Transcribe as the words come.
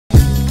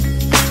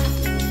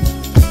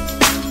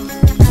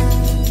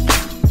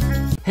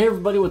Hey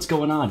everybody, what's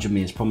going on?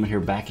 Jermaine Perlman here,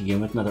 back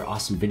again with another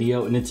awesome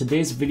video. And in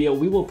today's video,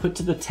 we will put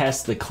to the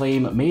test the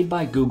claim made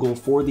by Google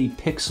for the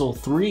Pixel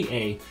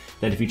 3a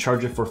that if you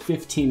charge it for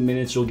 15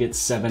 minutes, you'll get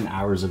 7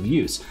 hours of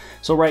use.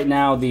 So right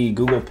now, the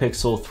Google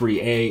Pixel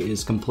 3a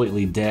is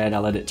completely dead. I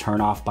let it turn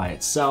off by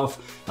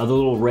itself. The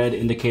little red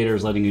indicator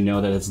is letting you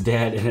know that it's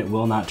dead and it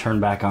will not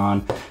turn back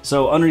on.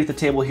 So underneath the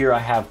table here, I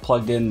have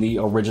plugged in the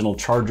original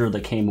charger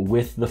that came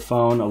with the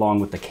phone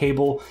along with the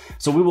cable.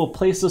 So we will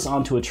place this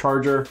onto a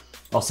charger.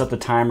 I'll set the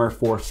timer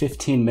for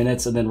 15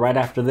 minutes and then right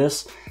after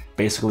this,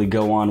 basically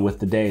go on with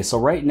the day. So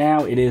right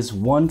now it is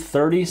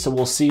 1:30, so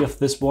we'll see if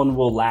this one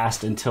will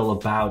last until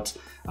about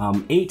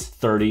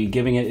 8:30,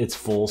 giving it its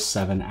full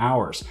 7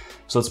 hours.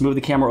 So let's move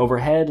the camera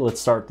overhead,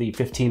 let's start the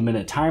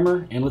 15-minute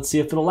timer, and let's see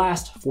if it'll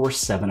last for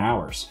 7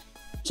 hours.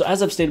 So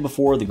as I've stated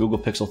before, the Google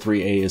Pixel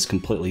 3a is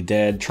completely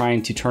dead.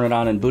 Trying to turn it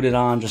on and boot it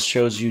on just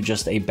shows you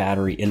just a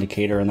battery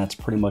indicator, and that's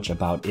pretty much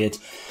about it.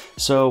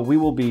 So we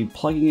will be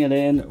plugging it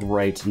in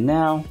right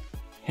now.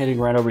 Heading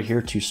right over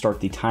here to start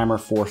the timer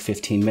for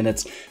 15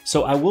 minutes.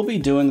 So I will be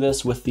doing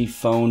this with the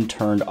phone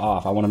turned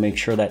off. I want to make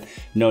sure that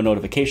no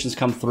notifications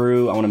come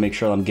through. I want to make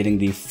sure that I'm getting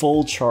the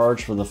full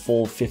charge for the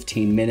full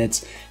 15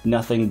 minutes,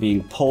 nothing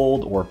being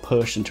pulled or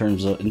pushed in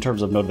terms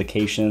of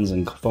notifications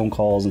and phone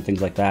calls and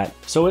things like that.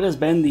 So it has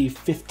been the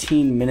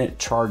 15-minute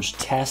charge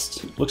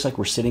test. Looks like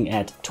we're sitting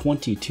at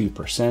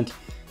 22%.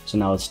 So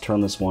now let's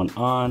turn this one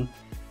on.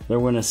 Then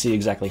we're going to see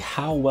exactly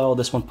how well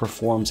this one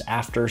performs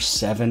after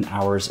 7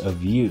 hours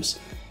of use.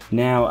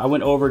 Now, I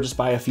went over just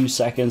by a few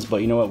seconds, but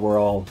you know what? We're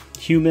all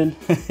human.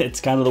 It's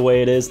kind of the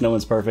way it is. No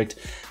one's perfect.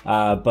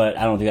 But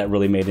I don't think that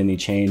really made any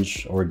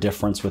change or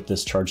difference with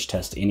this charge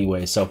test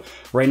anyway. So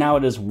right now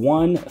it is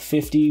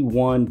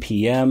 1:51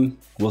 p.m.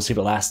 We'll see if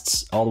it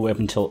lasts all the way up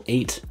until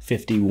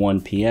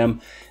 8:51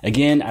 p.m.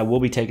 Again, I will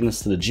be taking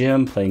this to the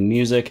gym, playing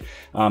music.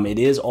 It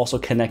is also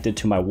connected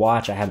to my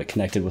watch. I have it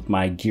connected with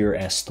my Gear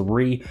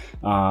S3.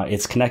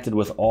 It's connected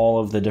with all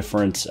of the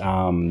different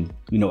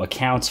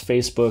accounts,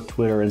 Facebook,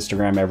 Twitter,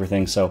 Instagram,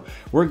 everything. So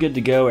we're good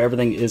to go.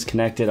 Everything is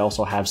connected. I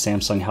also have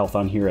Samsung Health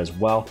on here as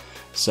well.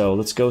 So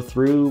let's go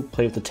through,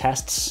 play with the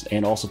tests,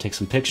 and also take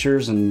some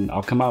pictures, and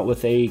I'll come out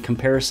with a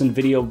comparison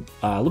video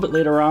a little bit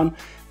later on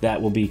that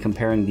will be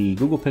comparing the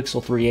Google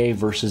Pixel 3a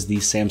versus the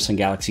Samsung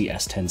Galaxy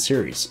S10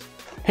 series.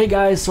 Hey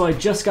guys, so I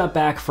just got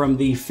back from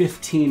the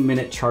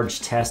 15-minute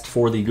charge test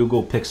for the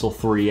Google Pixel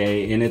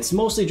 3a, and it's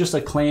mostly just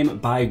a claim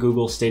by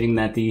Google stating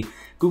that the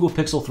Google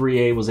Pixel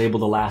 3a was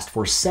able to last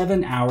for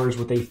 7 hours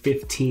with a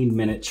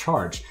 15-minute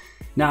charge.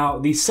 Now,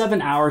 the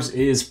 7 hours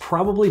is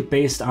probably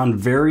based on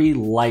very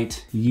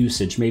light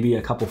usage, maybe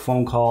a couple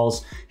phone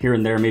calls here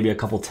and there, maybe a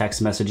couple text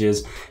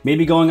messages,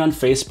 maybe going on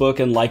Facebook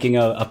and liking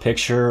a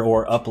picture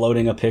or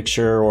uploading a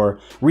picture or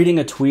reading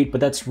a tweet, but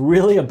that's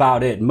really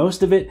about it.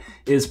 Most of it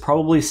is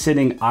probably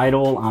sitting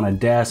idle on a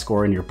desk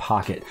or in your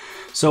pocket.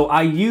 So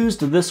I used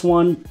this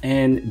one,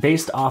 and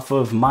based off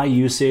of my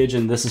usage,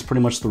 and this is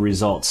pretty much the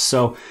results.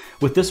 So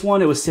with this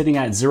one, it was sitting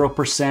at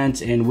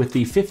 0%, and with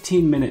the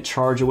 15-minute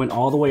charge, it went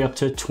all the way up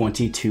to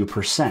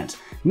 22%,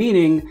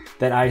 meaning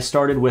that I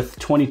started with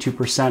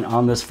 22%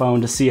 on this phone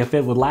to see if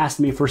it would last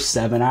me for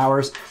 7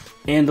 hours,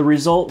 and the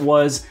result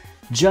was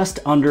just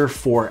under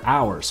 4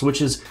 hours,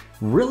 which is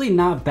really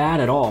not bad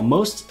at all.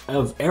 Most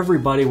of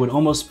everybody would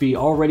almost be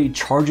already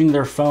charging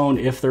their phone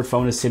if their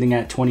phone is sitting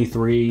at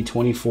 23,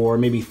 24,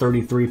 maybe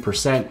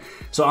 33%.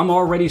 So I'm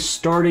already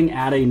starting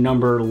at a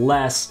number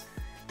less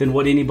than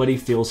what anybody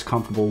feels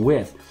comfortable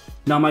with.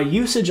 Now my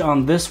usage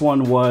on this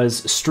one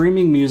was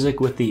streaming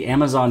music with the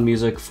Amazon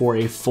Music for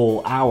a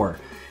full hour.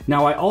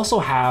 Now I also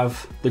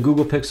have the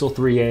Google Pixel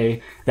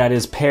 3a that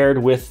is paired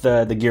with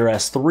the Gear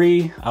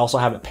S3. I also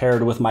have it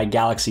paired with my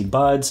Galaxy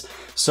Buds.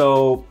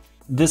 So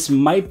this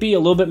might be a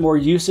little bit more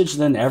usage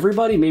than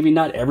everybody. Maybe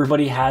not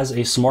everybody has a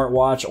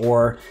smartwatch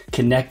or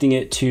connecting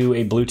it to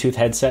a Bluetooth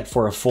headset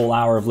for a full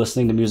hour of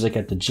listening to music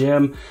at the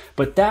gym,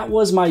 but that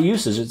was my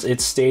usage. It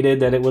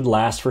stated that it would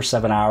last for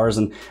 7 hours,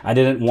 and I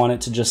didn't want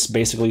it to just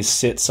basically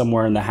sit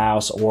somewhere in the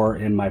house or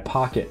in my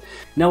pocket.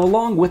 Now,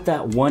 along with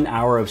that 1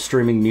 hour of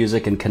streaming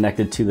music and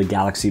connected to the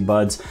Galaxy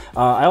Buds,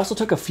 I also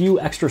took a few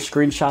extra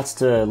screenshots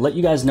to let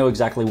you guys know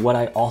exactly what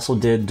I also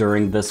did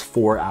during this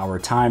 4-hour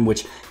time,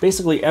 which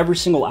basically every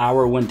single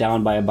hour went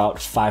down by about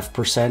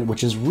 5%,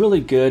 which is really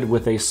good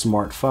with a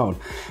smartphone.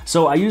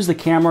 So I used the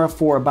camera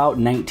for about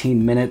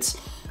 19 minutes.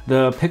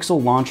 The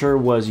Pixel launcher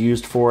was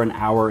used for 1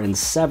 hour and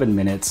 7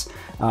 minutes.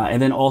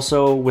 And then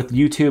also with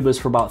YouTube is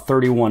for about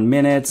 31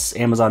 minutes.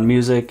 Amazon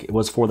Music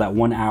was for that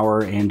 1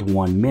 hour and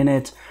 1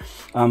 minute.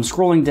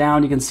 Scrolling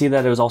down, you can see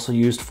that it was also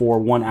used for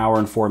 1 hour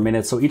and 4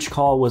 minutes. So each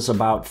call was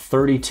about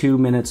 32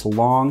 minutes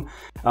long.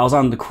 I was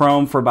on the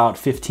Chrome for about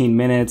 15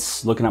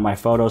 minutes, looking at my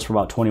photos for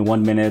about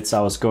 21 minutes.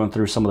 I was going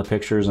through some of the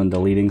pictures and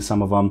deleting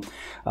some of them.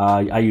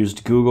 I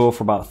used Google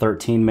for about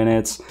 13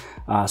 minutes.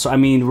 So I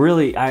mean,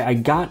 really, I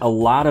got a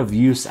lot of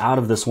use out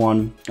of this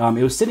one.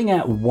 It was sitting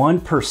at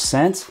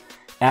 1%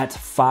 at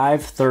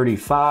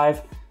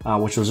 5:35.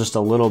 which was just a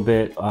little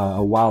bit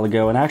a while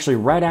ago. And actually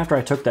right after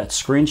I took that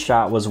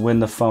screenshot was when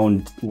the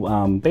phone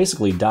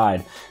basically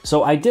died.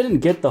 So I didn't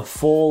get the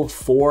full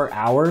 4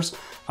 hours,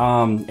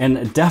 and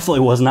it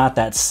definitely was not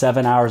that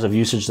 7 hours of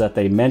usage that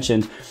they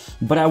mentioned.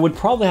 But I would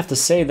probably have to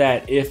say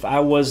that if I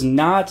was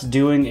not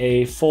doing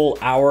a full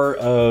hour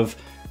of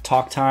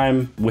talk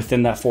time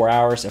within that 4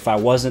 hours, if I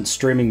wasn't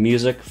streaming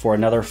music for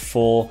another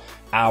full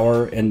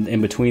hour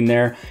in between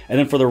there, and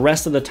then for the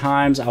rest of the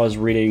times I was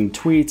reading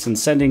tweets and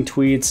sending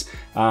tweets,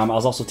 I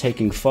was also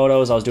taking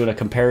photos, I was doing a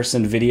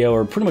comparison video,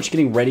 or pretty much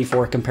getting ready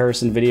for a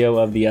comparison video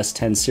of the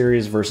S10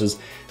 series versus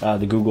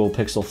the Google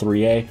Pixel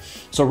 3a.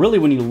 So really,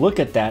 when you look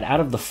at that, out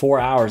of the 4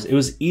 hours, it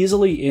was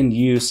easily in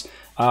use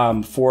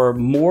for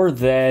more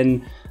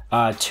than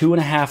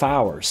 2.5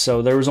 hours.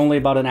 So there was only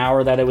about an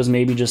hour that it was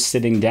maybe just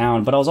sitting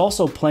down, but I was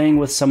also playing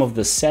with some of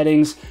the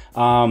settings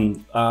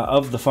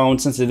of the phone,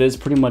 since it is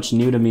pretty much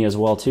new to me as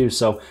well too.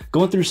 So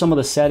going through some of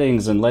the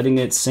settings and letting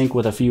it sync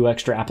with a few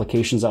extra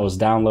applications that was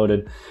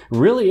downloaded,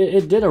 really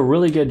it did a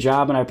really good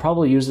job, and I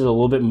probably used it a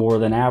little bit more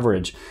than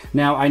average.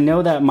 Now I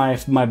know that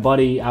my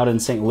buddy out in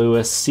St.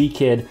 Louis,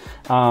 C-Kid,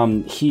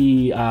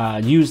 he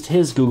used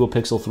his Google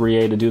Pixel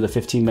 3a to do the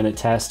 15-minute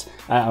test.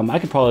 I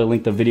could probably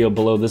link the video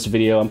below this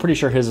video. I'm pretty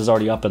sure his is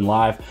already up and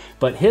live,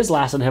 but his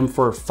lasted him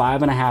for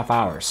 5.5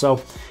 hours.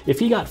 So if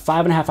he got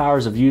 5.5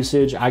 hours of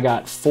usage, I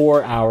got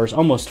 4 hours,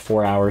 almost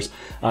 4 hours.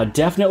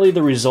 Definitely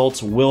the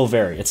results will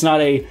vary. It's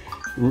not a,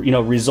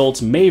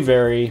 results may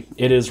vary.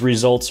 It is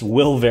results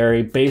will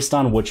vary based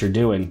on what you're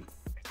doing.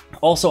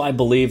 Also, I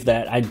believe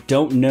that, I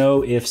don't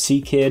know if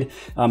C-Kid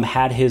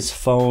had his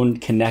phone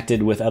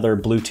connected with other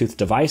Bluetooth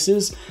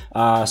devices.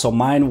 So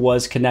mine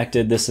was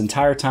connected this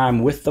entire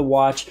time with the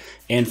watch,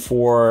 and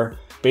for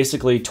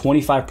basically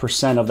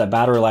 25% of that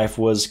battery life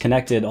was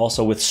connected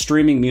also with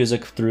streaming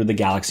music through the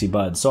Galaxy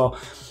Buds. So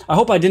I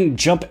hope I didn't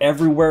jump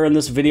everywhere in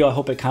this video. I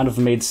hope it kind of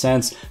made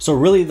sense. So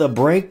really the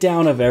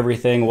breakdown of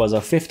everything was a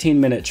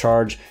 15-minute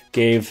charge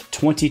gave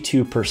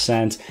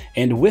 22%.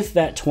 And with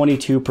that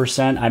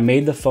 22%, I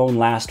made the phone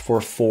last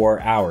for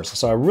 4 hours.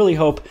 So I really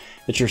hope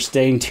that you're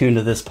staying tuned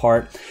to this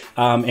part.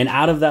 And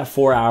out of that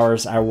 4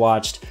 hours, I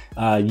watched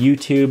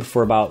YouTube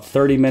for about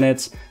 30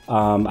 minutes.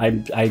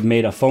 I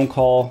made a phone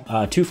call,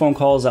 2 phone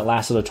calls that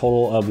lasted a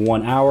total of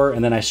 1 hour.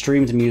 And then I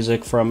streamed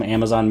music from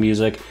Amazon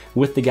Music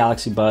with the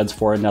Galaxy Buds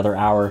for another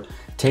hour,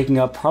 taking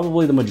up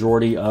probably the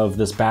majority of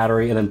this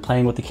battery, and then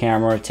playing with the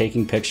camera,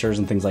 taking pictures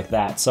and things like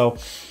that. So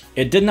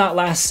it did not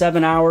last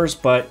 7 hours,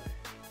 but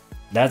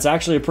that's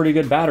actually a pretty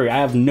good battery. I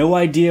have no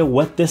idea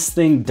what this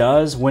thing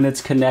does when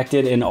it's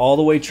connected and all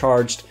the way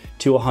charged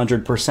to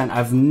 100%.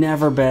 I've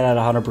never been at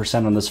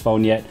 100% on this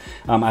phone yet.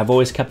 I've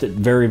always kept it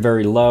very,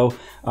 very low.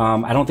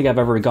 I don't think I've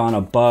ever gone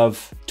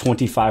above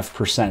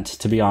 25%,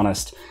 to be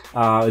honest.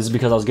 Is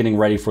because I was getting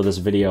ready for this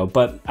video.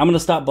 But I'm gonna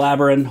stop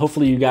blabbering.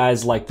 Hopefully you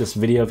guys liked this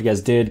video. If you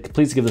guys did,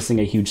 please give this thing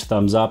a huge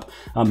thumbs up.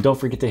 Don't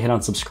forget to hit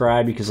on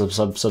subscribe. You can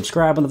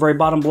subscribe on the very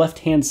bottom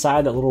left-hand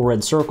side, that little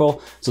red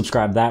circle.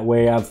 Subscribe that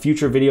way. I have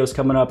future videos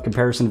coming up,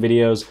 comparison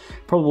videos,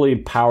 probably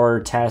power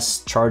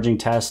tests, charging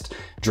tests,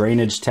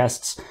 drainage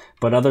tests.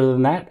 But other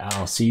than that,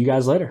 I'll see you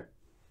guys later.